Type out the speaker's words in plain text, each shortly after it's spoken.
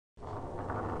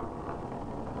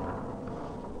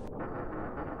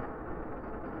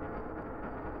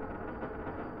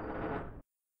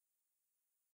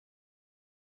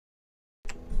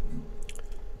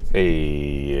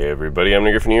Hey everybody, I'm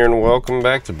Nick Griffin here, and welcome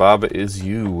back to Baba Is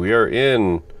You. We are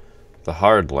in the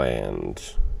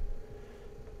Hardland.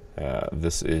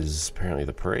 This is apparently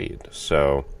the parade.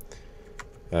 So,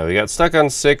 we got stuck on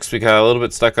 6, we got a little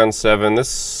bit stuck on 7.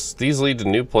 These lead to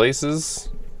new places.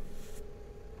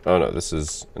 Oh no, this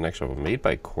is an actual one made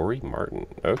by Corey Martin.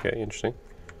 Okay, interesting.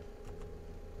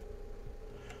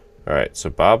 Alright, so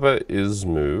Baba is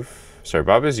move. Sorry,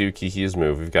 Baba is you, Kiki is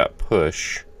move. We've got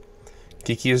push.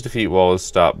 Kiki is defeat, wall is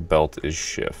stop, belt is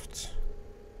shift.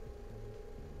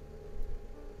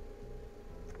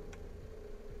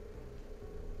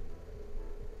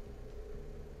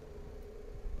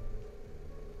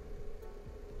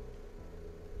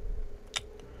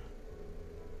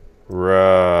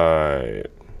 Right.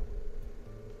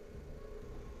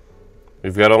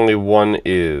 We've got only one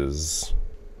is.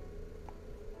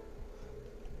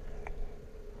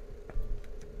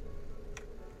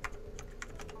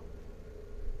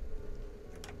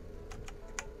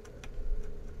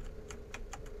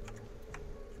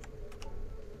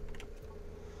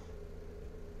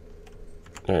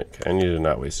 Okay, I need to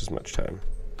not waste as much time.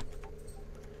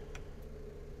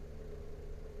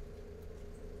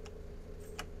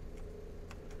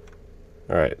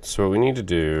 Alright, so what we need to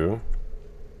do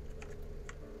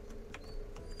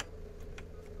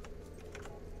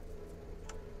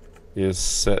is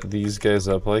set these guys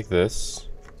up like this.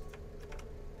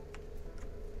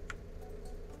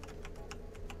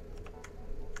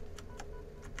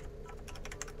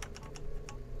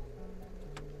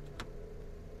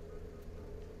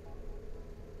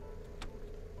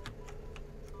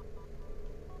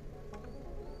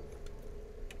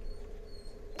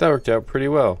 That worked out pretty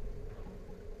well.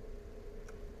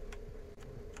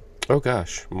 Oh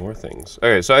gosh, more things.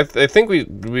 Okay, so I think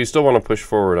we still want to push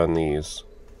forward on these.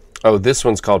 Oh, this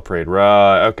one's called Parade.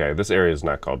 Right, okay, this area is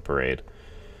not called Parade.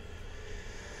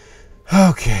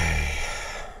 Okay.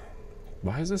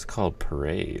 Why is this called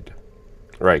Parade?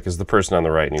 Right, because the person on the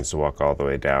right needs to walk all the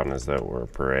way down as though it were a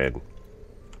parade.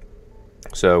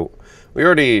 So, we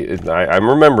already... I'm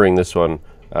remembering this one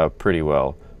pretty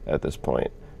well at this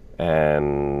point.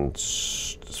 And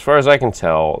as far as I can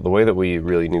tell, the way that we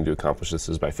really need to accomplish this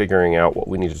is by figuring out what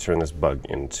we need to turn this bug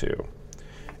into,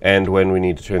 and when we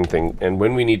need to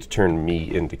turn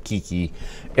me into Kiki,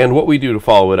 and what we do to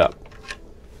follow it up.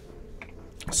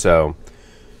 So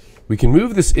we can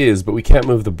move this is, but we can't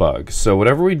move the bug. So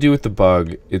whatever we do with the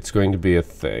bug, it's going to be a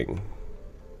thing.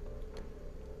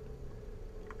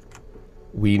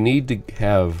 We need to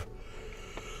have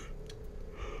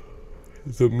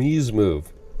the me's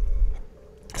move.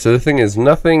 So the thing is,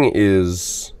 nothing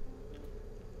is...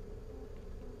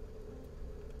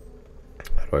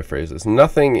 How do I phrase this?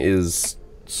 Nothing is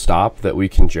stop that we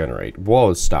can generate. Wall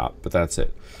is stop, but that's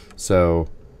it. So,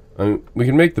 we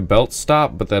can make the belt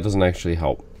stop, but that doesn't actually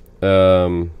help.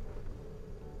 It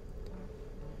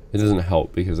doesn't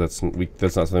help, because that's not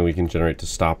something we can generate to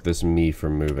stop this me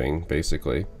from moving,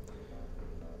 basically.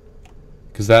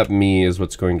 Because that me is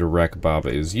what's going to wreck Baba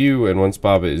Is You, and once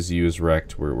Baba Is You is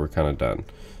wrecked, we're kind of done.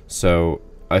 So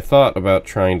I thought about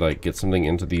trying to get something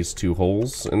into these two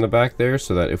holes in the back there,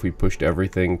 so that if we pushed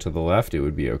everything to the left, it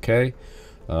would be okay.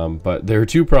 But there are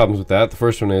two problems with that. The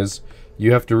first one is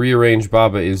you have to rearrange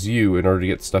Baba Is You in order to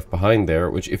get stuff behind there,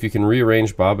 which if you can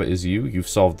rearrange Baba Is You, you've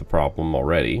solved the problem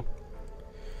already.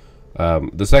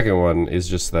 The second one is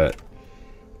just that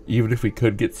even if we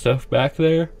could get stuff back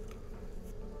there,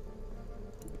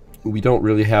 we don't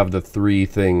really have the three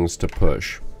things to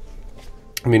push.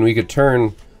 I mean, we could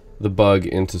turn the bug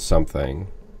into something.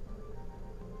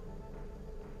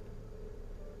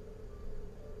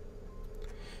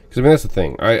 Because, I mean, that's the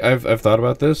thing. I've thought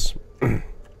about this.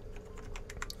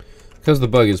 Because the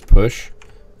bug is push,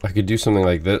 I could do something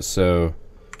like this. So,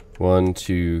 1,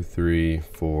 2, 3,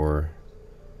 4,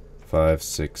 5,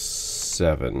 6,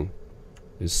 7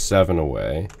 is 7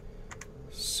 away.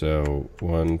 So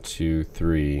 1, 2,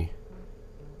 3,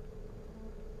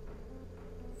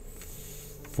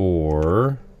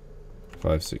 4,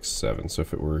 5, 6, 7. So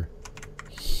if it were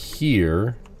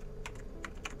here,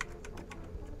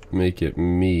 make it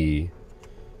me,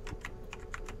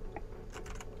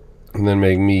 and then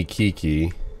make me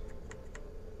Kiki.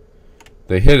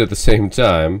 They hit at the same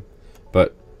time,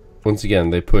 but once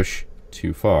again they push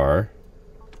too far.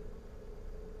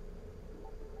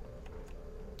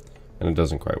 And it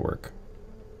doesn't quite work.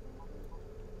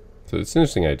 So it's an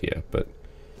interesting idea, but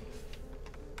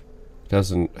it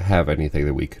doesn't have anything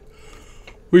that we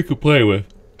could play with.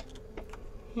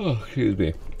 Oh, excuse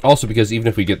me. Also, because even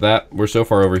if we get that, we're so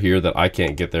far over here that I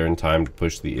can't get there in time to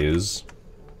push the is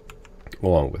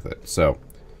along with it. So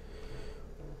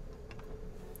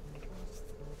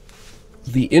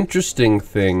The interesting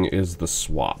thing is the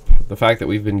swap. The fact that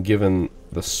we've been given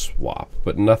the swap,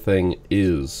 but nothing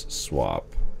is swap.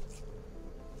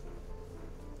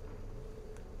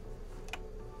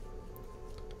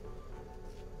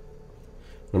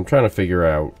 I'm trying to figure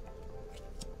out,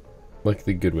 like,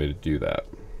 the good way to do that.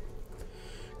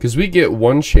 Because we get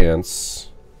one chance.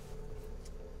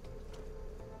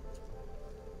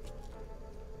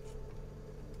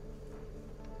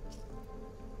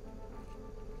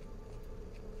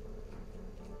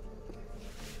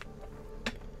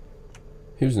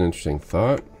 Here's an interesting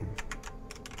thought.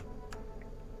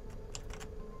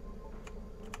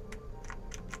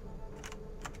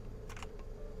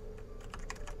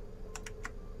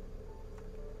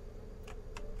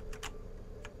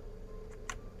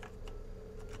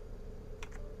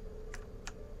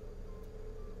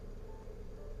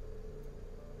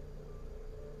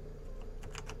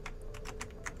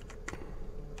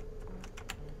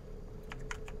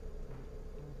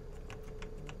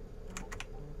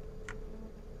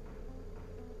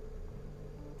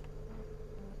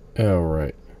 Oh,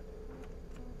 right.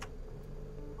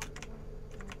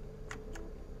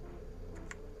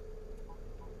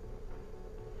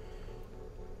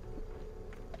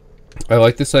 I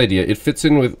like this idea. It fits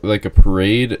in with like a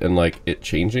parade and like it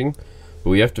changing, but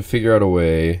we have to figure out a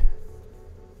way.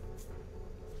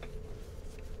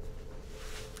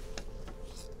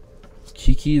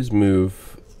 Kiki's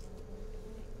move.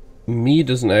 Me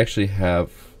doesn't actually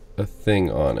have a thing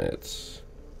on it.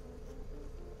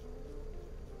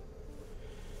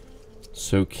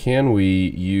 So can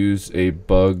we use a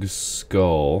bug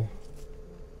skull?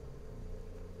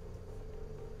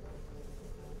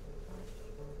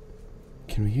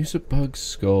 Can we use a bug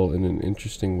skull in an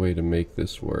interesting way to make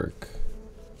this work?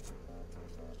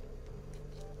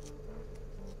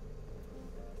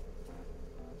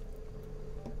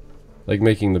 Like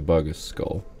making the bug a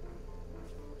skull.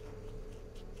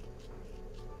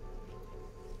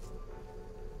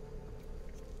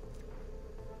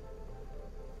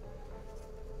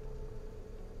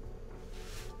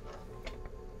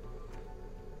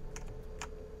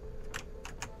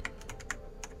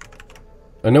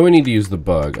 I know we need to use the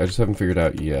bug, I just haven't figured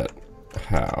out yet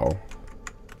how.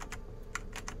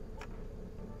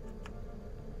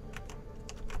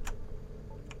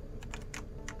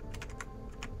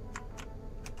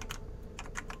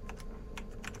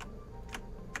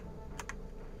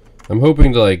 I'm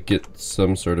hoping to like get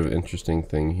some sort of interesting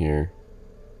thing here.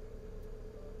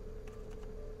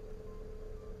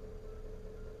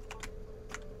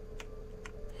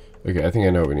 Okay, I think I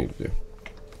know what we need to do.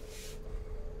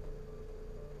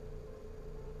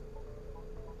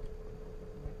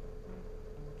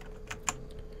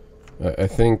 I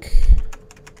think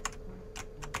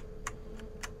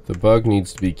the bug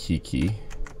needs to be Kiki.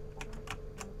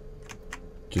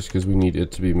 Just because we need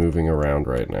it to be moving around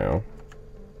right now.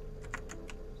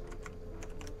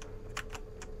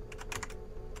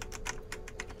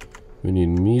 We need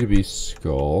me to be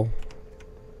Skull.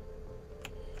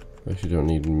 I actually don't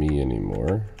need me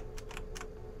anymore.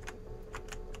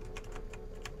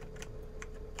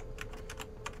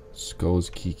 Skull is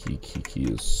Kiki, Kiki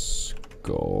is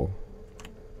Skull.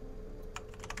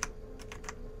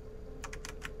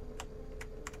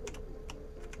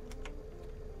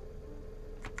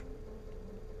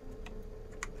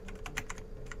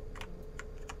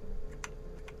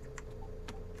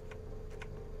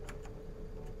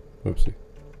 Oopsie.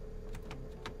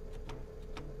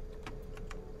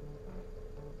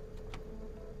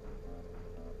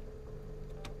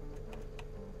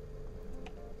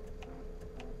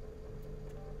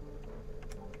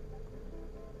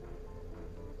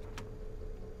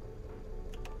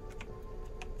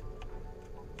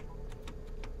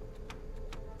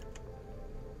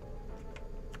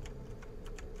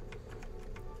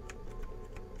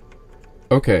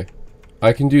 Okay,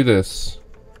 I can do this.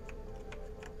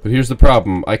 But here's the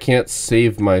problem. I can't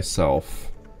save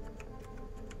myself.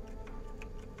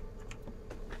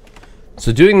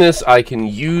 So doing this, I can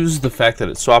use the fact that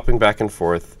it's swapping back and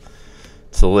forth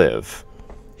to live.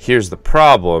 Here's the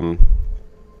problem.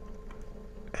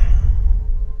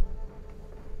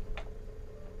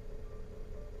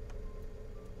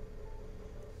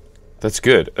 That's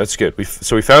good. That's good.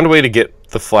 So we found a way to get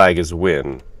the flag as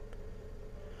win.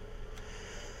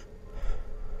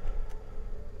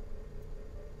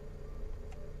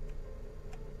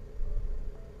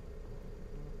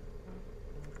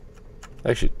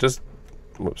 Actually, just...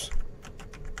 Whoops.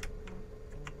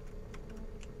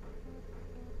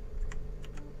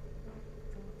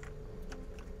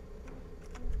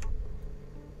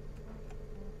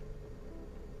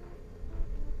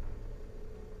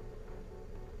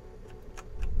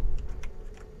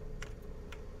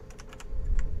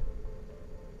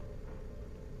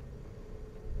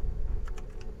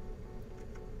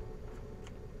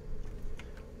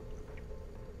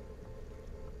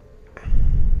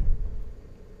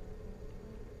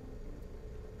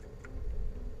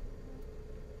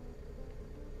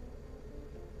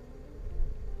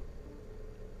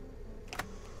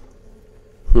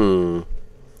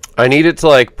 I need it to,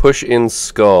 like, push in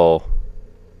Skull,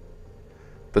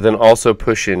 but then also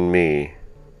push in me.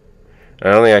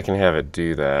 I don't think I can have it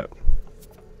do that.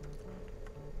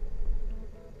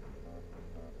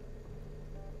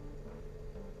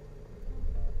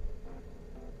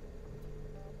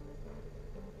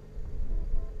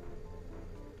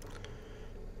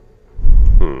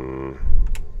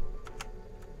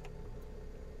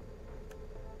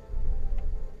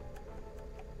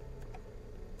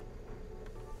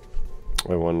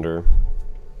 I wonder.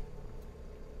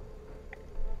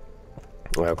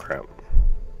 Oh, crap.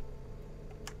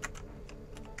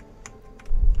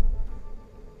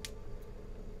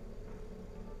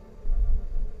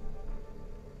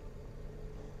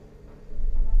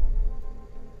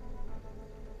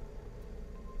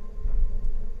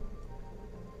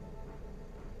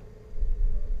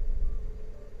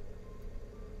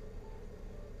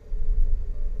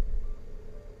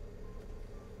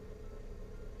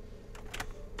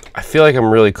 I feel like I'm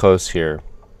really close here.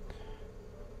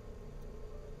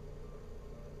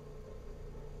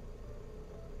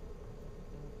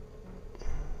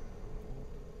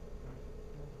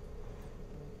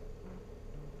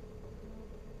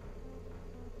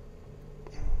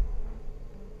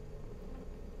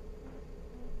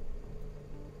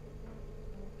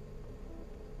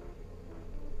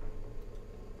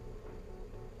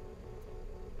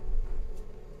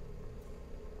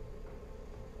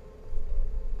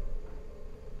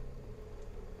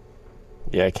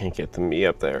 Yeah, I can't get the me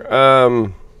up there.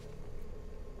 I'm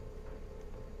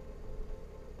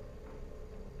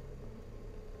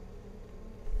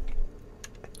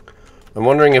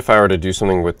wondering if I were to do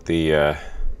something with the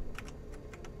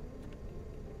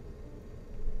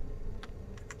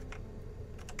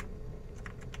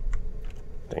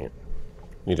dang it.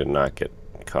 You did not get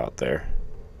caught there.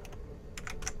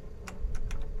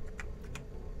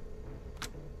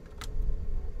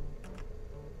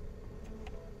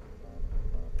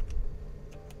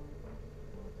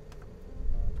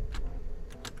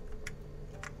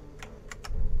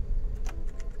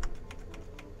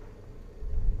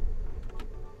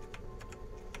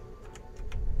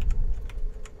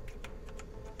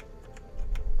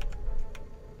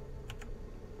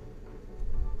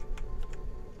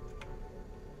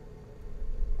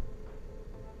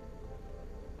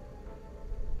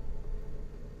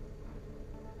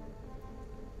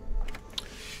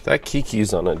 That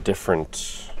Kiki's on a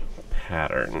different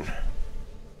pattern.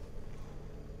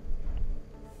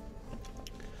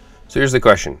 So here's the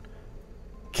question.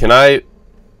 Can I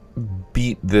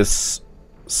beat this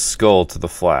skull to the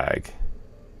flag?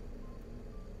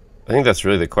 I think that's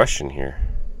really the question here.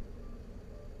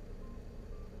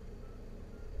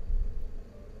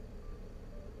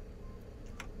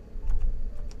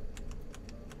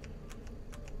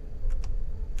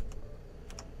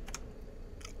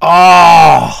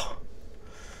 Oh!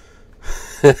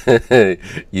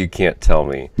 You can't tell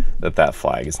me that that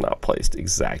flag is not placed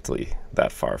exactly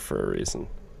that far for a reason.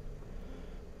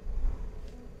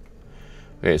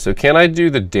 Okay, so can I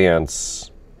do the dance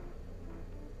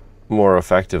more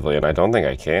effectively? And I don't think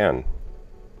I can.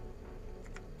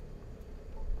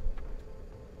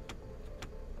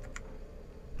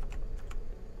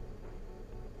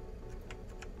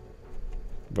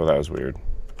 But that was weird.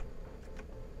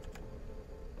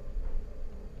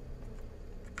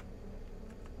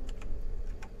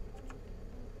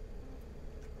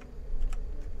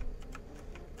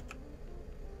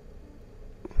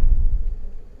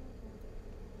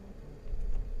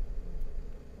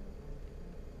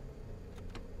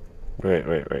 Wait.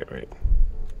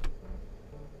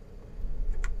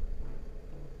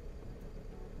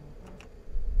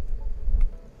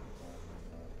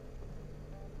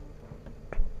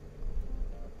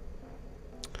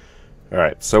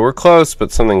 Alright, so we're close,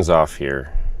 but something's off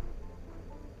here.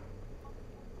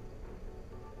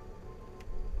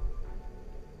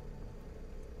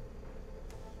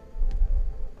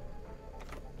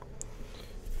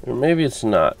 Or maybe it's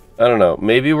not. I don't know.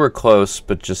 Maybe we're close,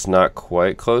 but just not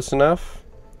quite close enough.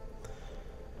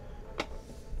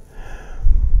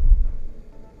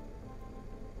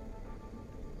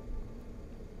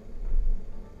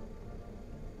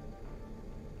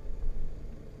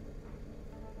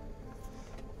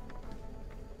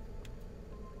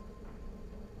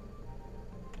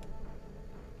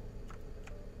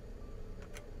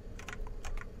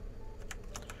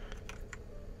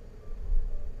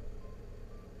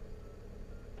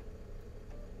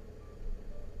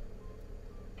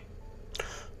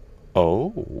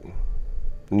 Oh.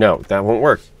 No, that won't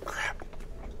work. Crap.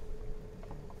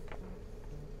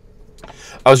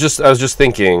 I was just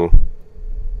thinking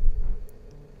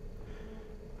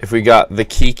if we got the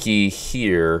Kiki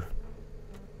here...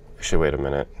 Actually, wait a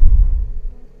minute.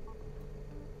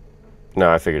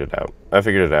 No, I figured it out. I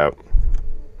figured it out.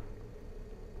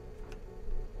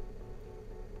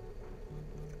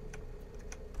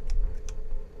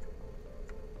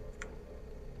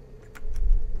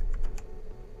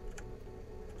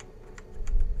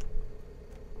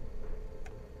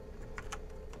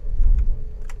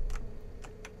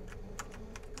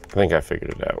 I think I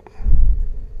figured it out.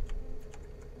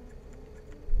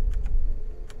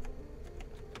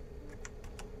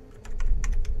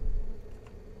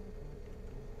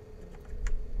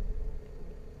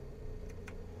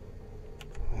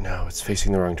 No, it's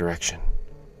facing the wrong direction.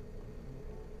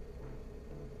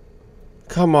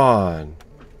 Come on.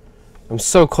 I'm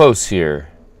so close here.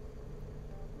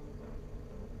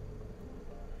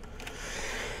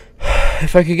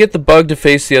 If I could get the bug to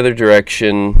face the other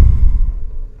direction...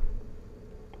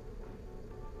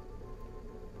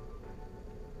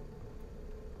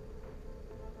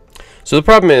 So the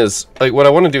problem is, like, what I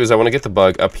want to do is I want to get the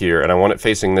bug up here, and I want it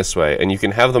facing this way, and you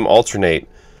can have them alternate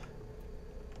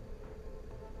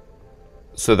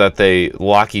so that they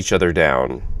lock each other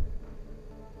down.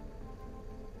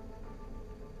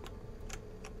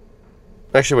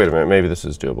 Actually, wait a minute, maybe this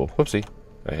is doable. Whoopsie,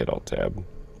 I hit Alt-Tab.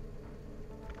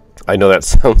 I know that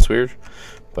sounds weird,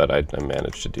 but I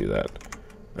managed to do that.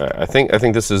 I think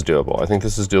this is doable. I think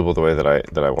this is doable the way that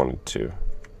I wanted to.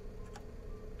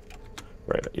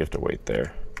 Right, you have to wait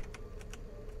there.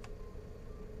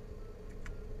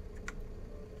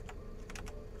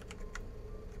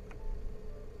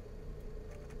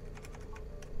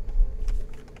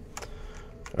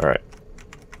 All right.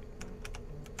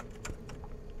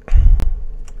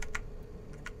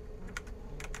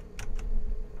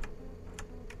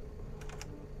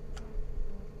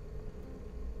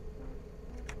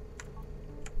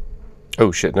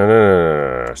 Oh shit,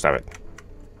 no, stop it.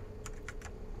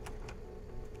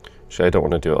 Actually, I don't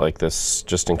want to do it like this,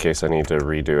 just in case I need to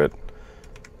redo it.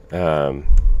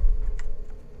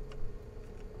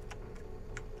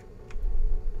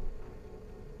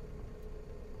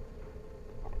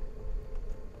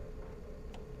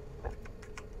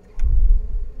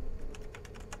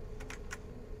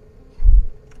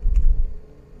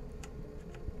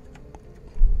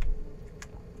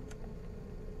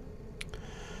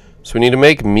 So we need to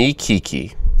make me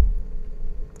Kiki.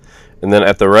 And then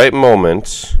at the right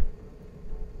moment...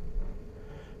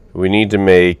 we need to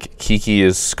make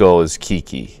Kiki's skull as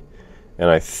Kiki. And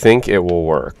I think it will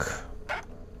work.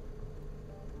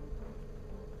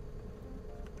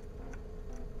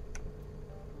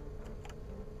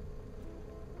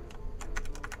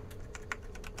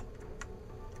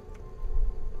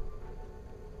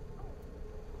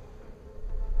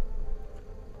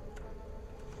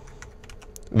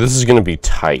 This is going to be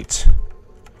tight.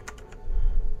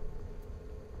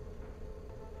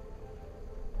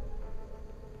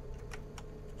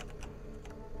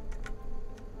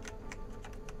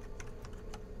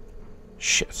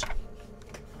 Shit.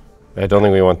 I don't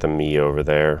think we want the me over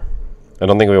there. I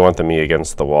don't think we want the me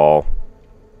against the wall.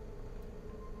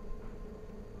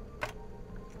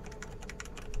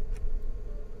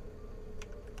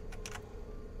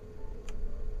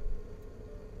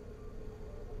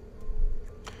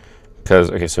 Because,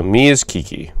 okay, so me is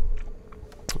Kiki.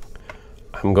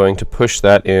 I'm going to push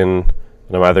that in,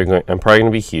 and I'm probably going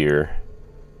to be here.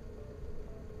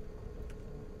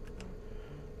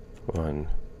 One.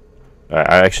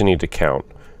 I actually need to count.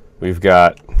 We've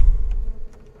got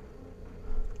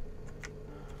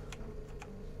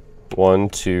 1,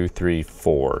 2, 3,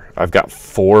 4. I've got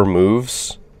 4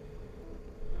 moves.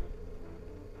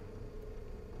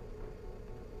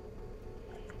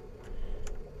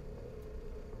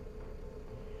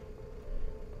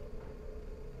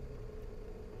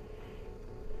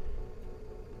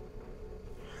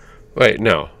 Wait,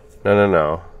 no.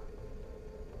 No.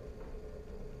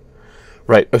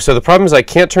 Right, so the problem is I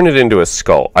can't turn it into a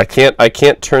skull. I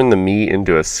can't turn the me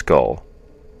into a skull.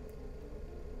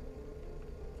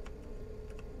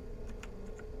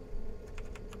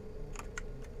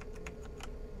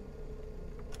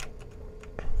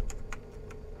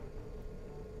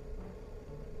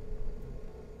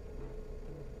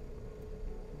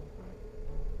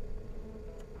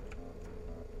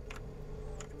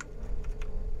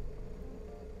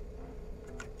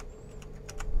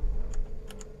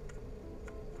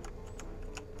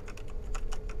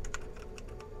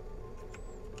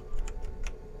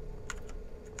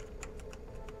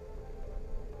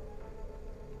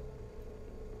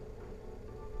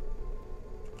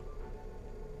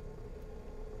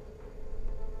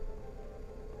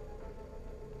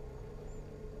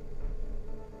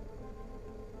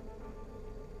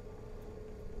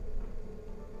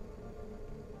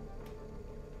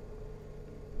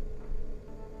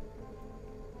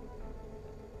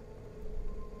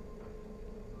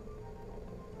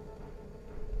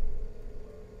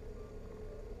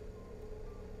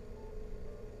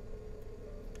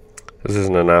 This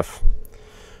isn't enough.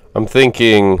 I'm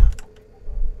thinking...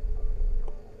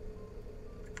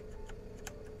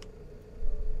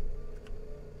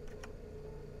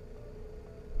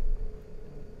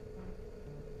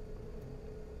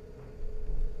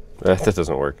 that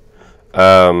doesn't work.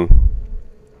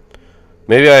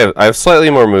 Maybe I have slightly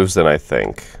more moves than I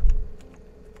think.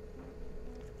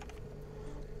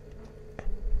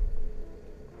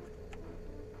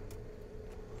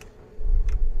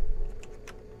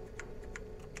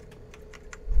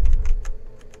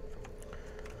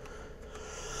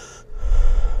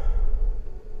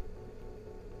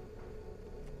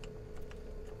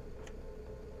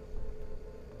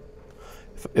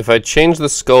 If I change the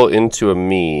skull into a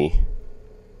me...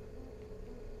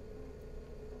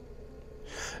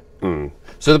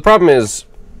 So the problem is,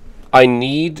 I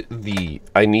need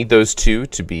those two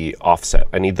to be offset.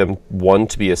 I need them, one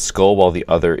to be a skull while the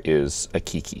other is a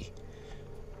Kiki.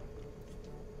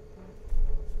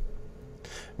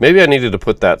 Maybe I needed to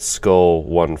put that skull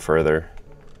one further.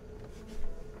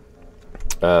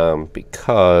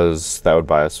 Because that would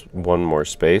buy us one more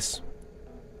space.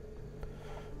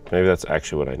 Maybe that's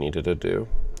actually what I needed to do.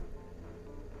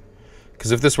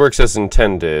 Because if this works as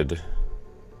intended...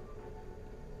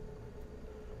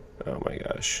 Oh my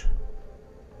gosh.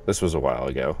 This was a while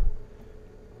ago.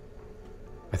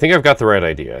 I think I've got the right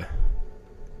idea.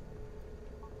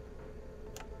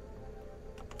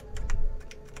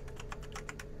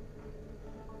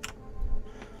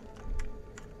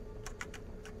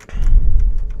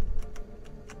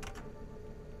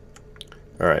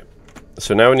 Alright.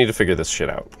 So now we need to figure this shit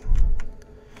out.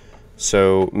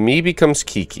 So, me becomes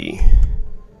Kiki.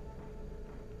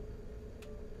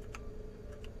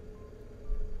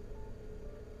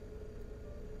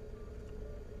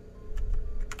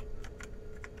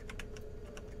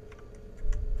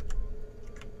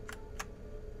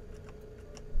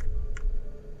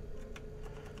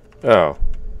 Oh.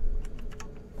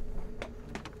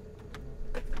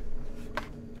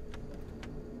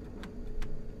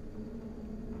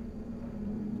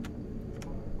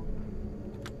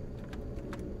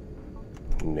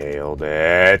 Nailed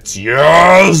it.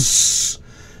 Yes!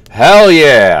 Hell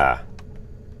yeah!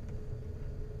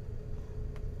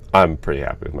 I'm pretty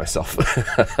happy with myself.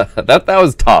 that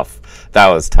was tough. That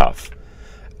was tough.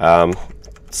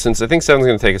 Since I think 7's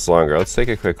going to take us longer, let's take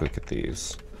a quick look at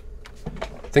these.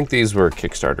 I think these were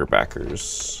Kickstarter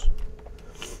backers.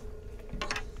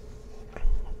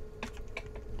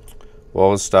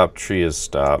 Wall is stop, tree is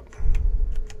stop.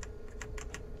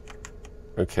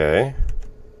 Okay.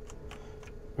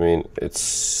 I mean, it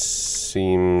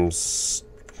seems...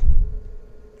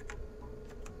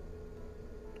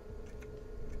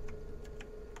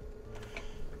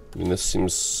 I mean, this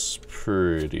seems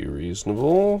pretty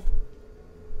reasonable.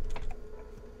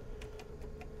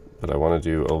 But I want to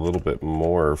do a little bit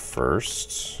more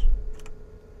first.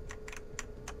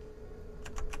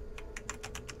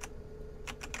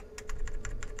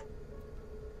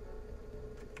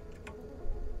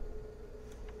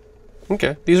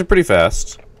 Okay, these are pretty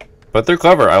fast. But they're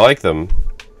clever. I like them.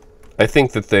 I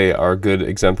think that they are good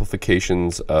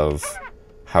exemplifications of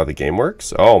how the game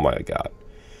works. Oh my god.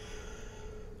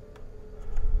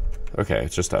 Okay,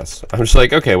 it's just us. I'm just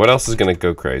like, okay, what else is going to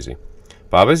go crazy?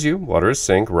 Bob is you, water is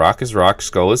sink, rock is rock,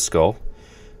 skull is skull.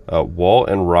 Wall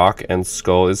and rock and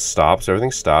skull is stop, so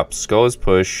everything stops. Skull is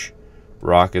push,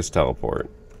 rock is teleport.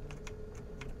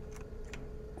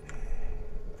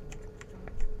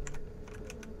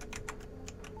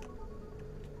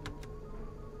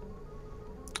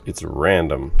 It's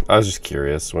random. I was just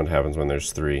curious what happens when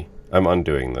there's 3. I'm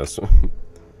undoing this.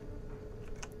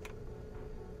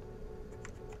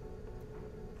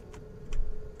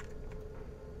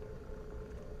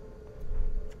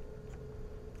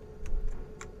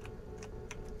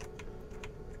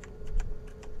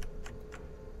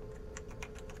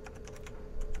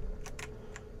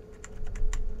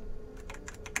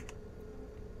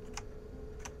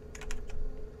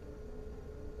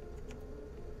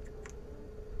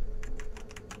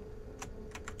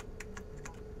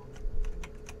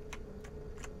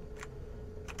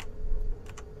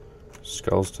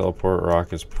 Skull's teleport,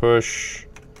 rock is push,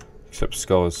 except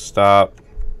skull is stop.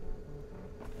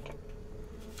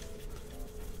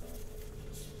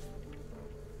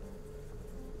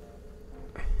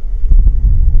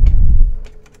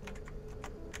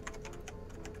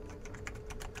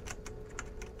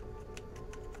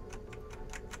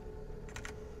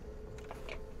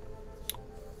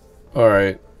 All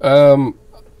right.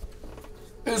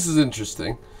 This is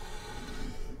interesting.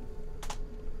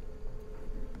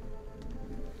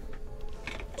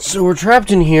 So we're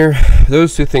trapped in here.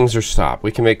 Those two things are stop.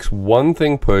 We can make one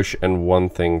thing push and one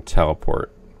thing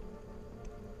teleport.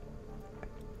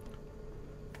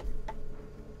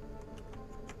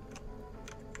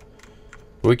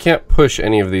 We can't push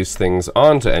any of these things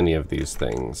onto any of these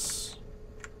things.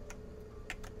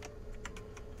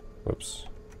 Whoops.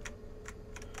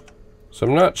 So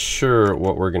I'm not sure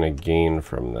what we're going to gain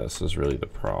from this is really the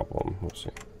problem. Let's see.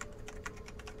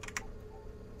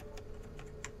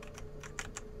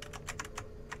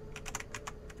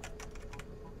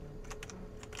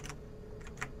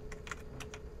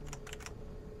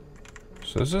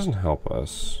 So this doesn't help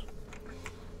us.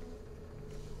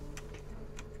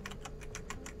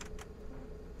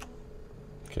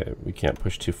 Okay, we can't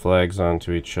push two flags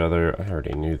onto each other. I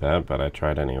already knew that, but I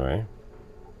tried anyway.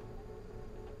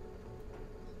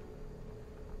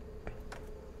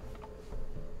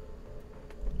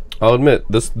 I'll admit,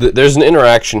 there's an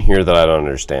interaction here that I don't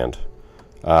understand.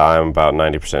 I'm about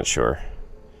 90% sure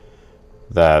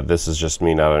that this is just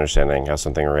me not understanding how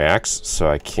something reacts, so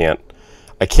I can't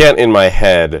in my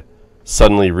head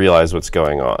suddenly realize what's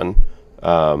going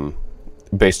on.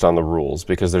 Based on the rules,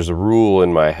 because there's a rule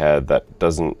in my head that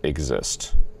doesn't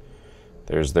exist.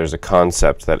 There's a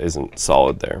concept that isn't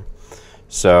solid there.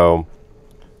 So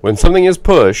when something is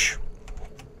push,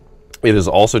 it is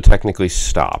also technically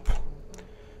stop.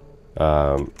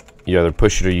 You either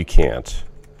push it or you can't.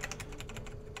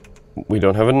 We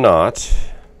don't have a knot.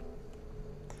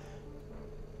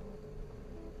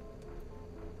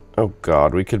 Oh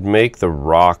god, we could make the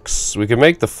rocks, we could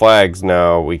make the flags,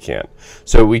 no, we can't.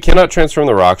 So we cannot transform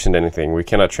the rocks into anything, we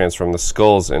cannot transform the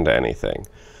skulls into anything.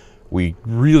 We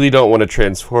really don't want to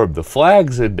transform the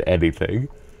flags into anything.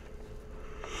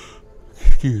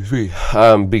 Excuse me.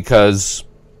 Because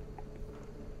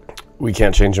we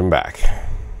can't change them back.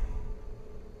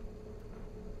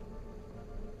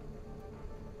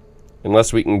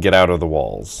 Unless we can get out of the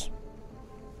walls,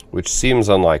 which seems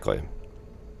unlikely.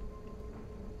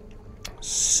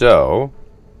 So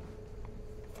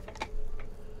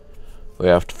we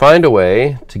have to find a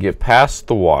way to get past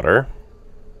the water,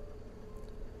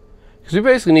 because we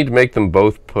basically need to make them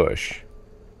both push.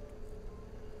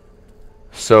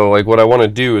 So like what I want to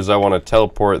do is I want to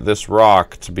teleport this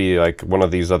rock to be like one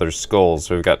of these other skulls.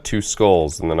 So we've got two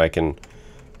skulls and then I can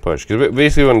push, because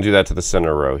basically we want to do that to the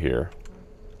center row here.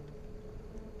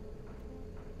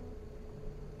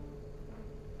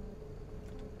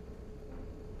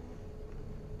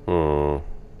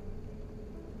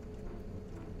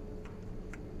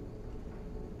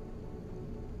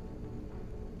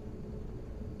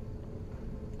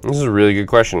 This is a really good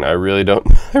question. I really don't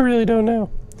know.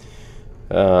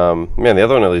 Man, the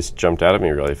other one at least jumped out at me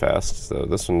really fast. So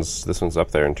this one's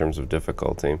up there in terms of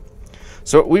difficulty.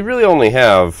 So we really only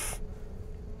have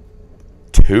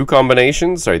three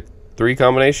combinations. The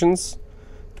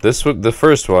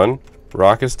first one,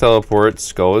 rock is teleport,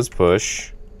 skull is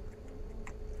push.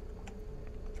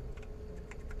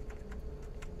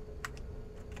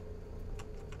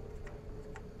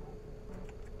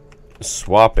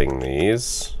 Swapping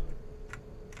these.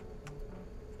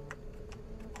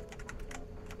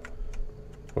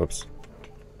 Whoops.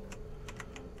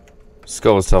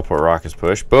 Skull is teleport, rock is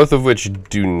push, both of which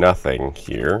do nothing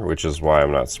here, which is why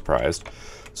I'm not surprised.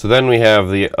 So then we have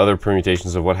the other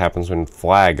permutations of what happens when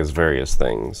flag is various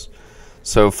things.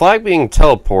 So flag being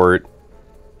teleport.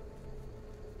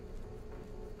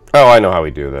 Oh, I know how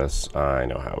we do this.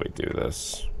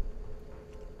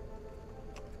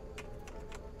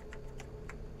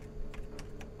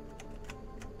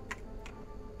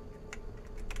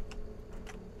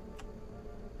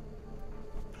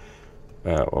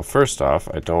 Well, first off,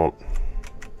 I don't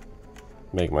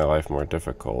make my life more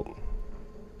difficult.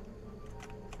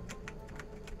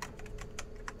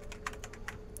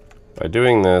 By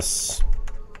doing this,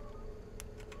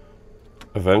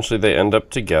 eventually they end up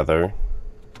together.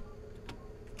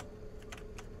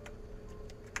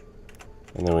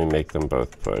 And then we make them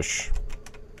both push.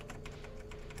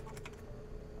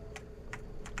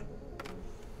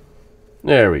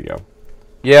 There we go.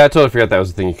 Yeah, I totally forgot that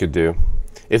was the thing you could do.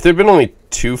 If there'd been only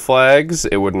two flags,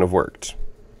 it wouldn't have worked.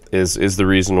 Is the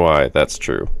reason why that's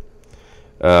true.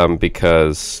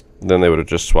 Because then they would have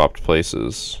just swapped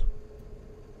places.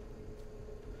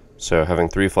 So having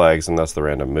three flags and thus the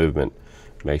random movement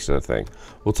makes it a thing.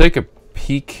 We'll take a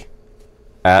peek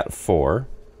at 4,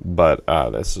 but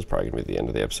this is probably going to be the end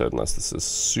of the episode unless this is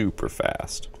super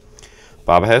fast.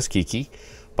 Baba has Kiki.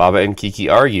 Baba and Kiki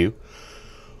argue.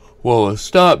 Well, a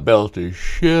stop belt is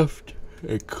shift.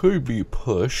 It could be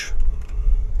push.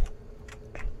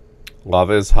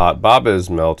 Lava is hot. Baba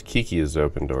is melt. Kiki is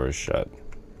open. Door is shut.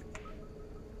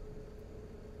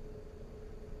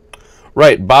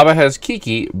 Right, Baba has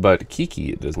Kiki, but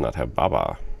Kiki does not have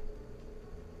Baba.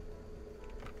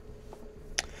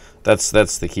 That's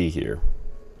the key here.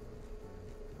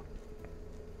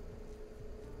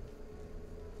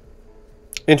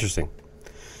 Interesting.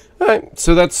 Alright,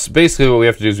 so that's basically what we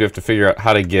have to do is we have to figure out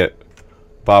how to get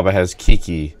Baba has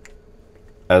Kiki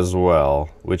as well,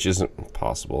 which isn't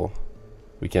possible.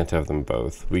 We can't have them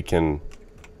both. We can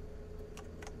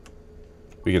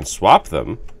swap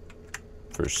them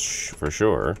for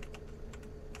sure.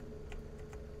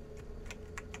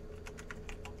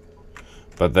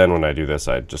 But then when I do this,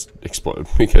 I just explode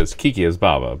because Kiki is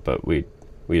Baba, but we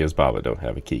as Baba don't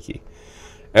have a Kiki.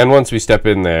 And once we step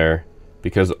in there,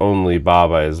 because only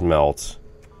Baba is melt,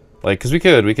 like, because we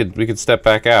could step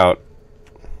back out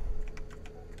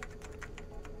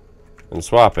and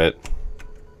swap it.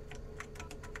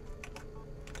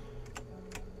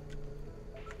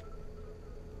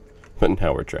 But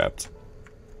now we're trapped.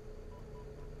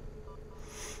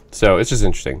 So it's just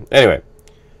interesting. Anyway,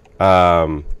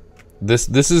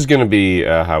 this is going to be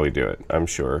how we do it, I'm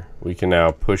sure. We can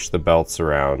now push the belts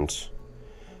around,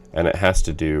 and it has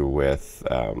to do with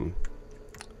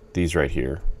these right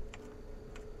here.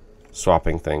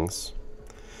 Swapping things.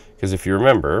 Because if you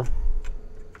remember,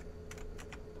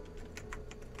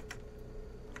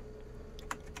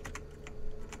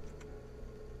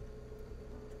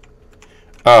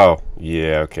 oh,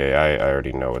 yeah, okay, I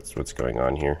already know what's going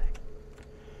on here.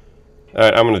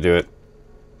 Alright, I'm gonna do it.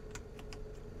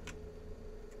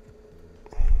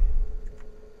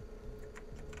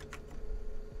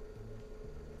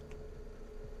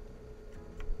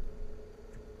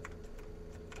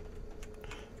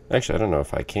 Actually, I don't know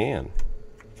if I can,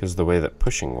 because of the way that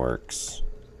pushing works.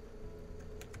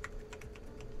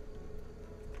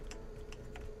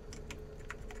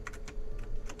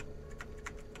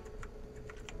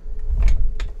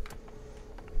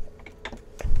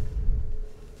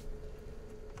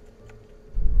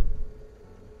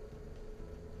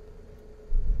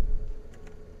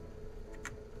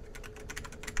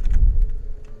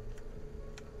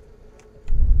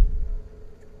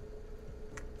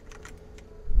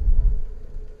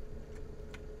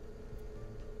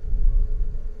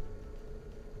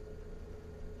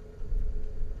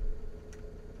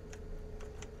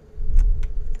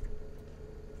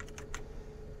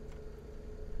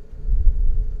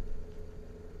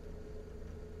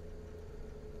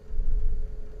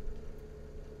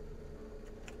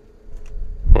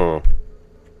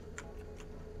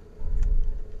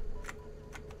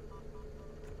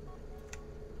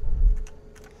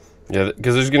 Yeah,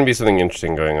 because there's going to be something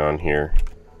interesting going on here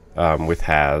with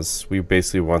Has. We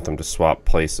basically want them to swap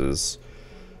places.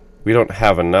 We don't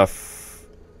have enough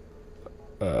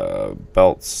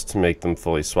belts to make them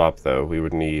fully swap, though. We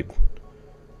would need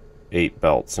 8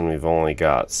 belts, and we've only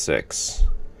got 6.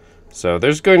 So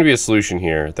there's going to be a solution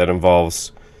here that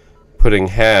involves putting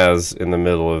Has in the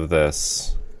middle of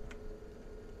this.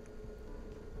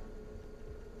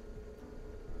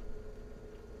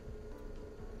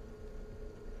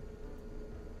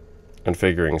 And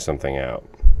figuring something out.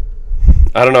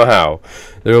 I don't know how.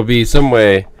 There will be some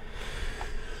way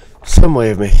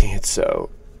of making it so,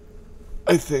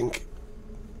 I think.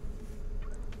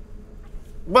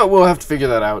 But we'll have to figure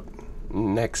that out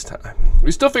next time.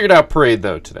 We still figured out Parade,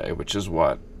 though, today, which is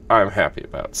what I'm happy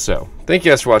about. So, thank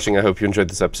you guys for watching. I hope you enjoyed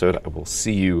this episode. I will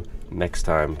see you next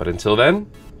time. But until then,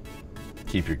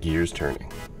 keep your gears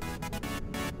turning.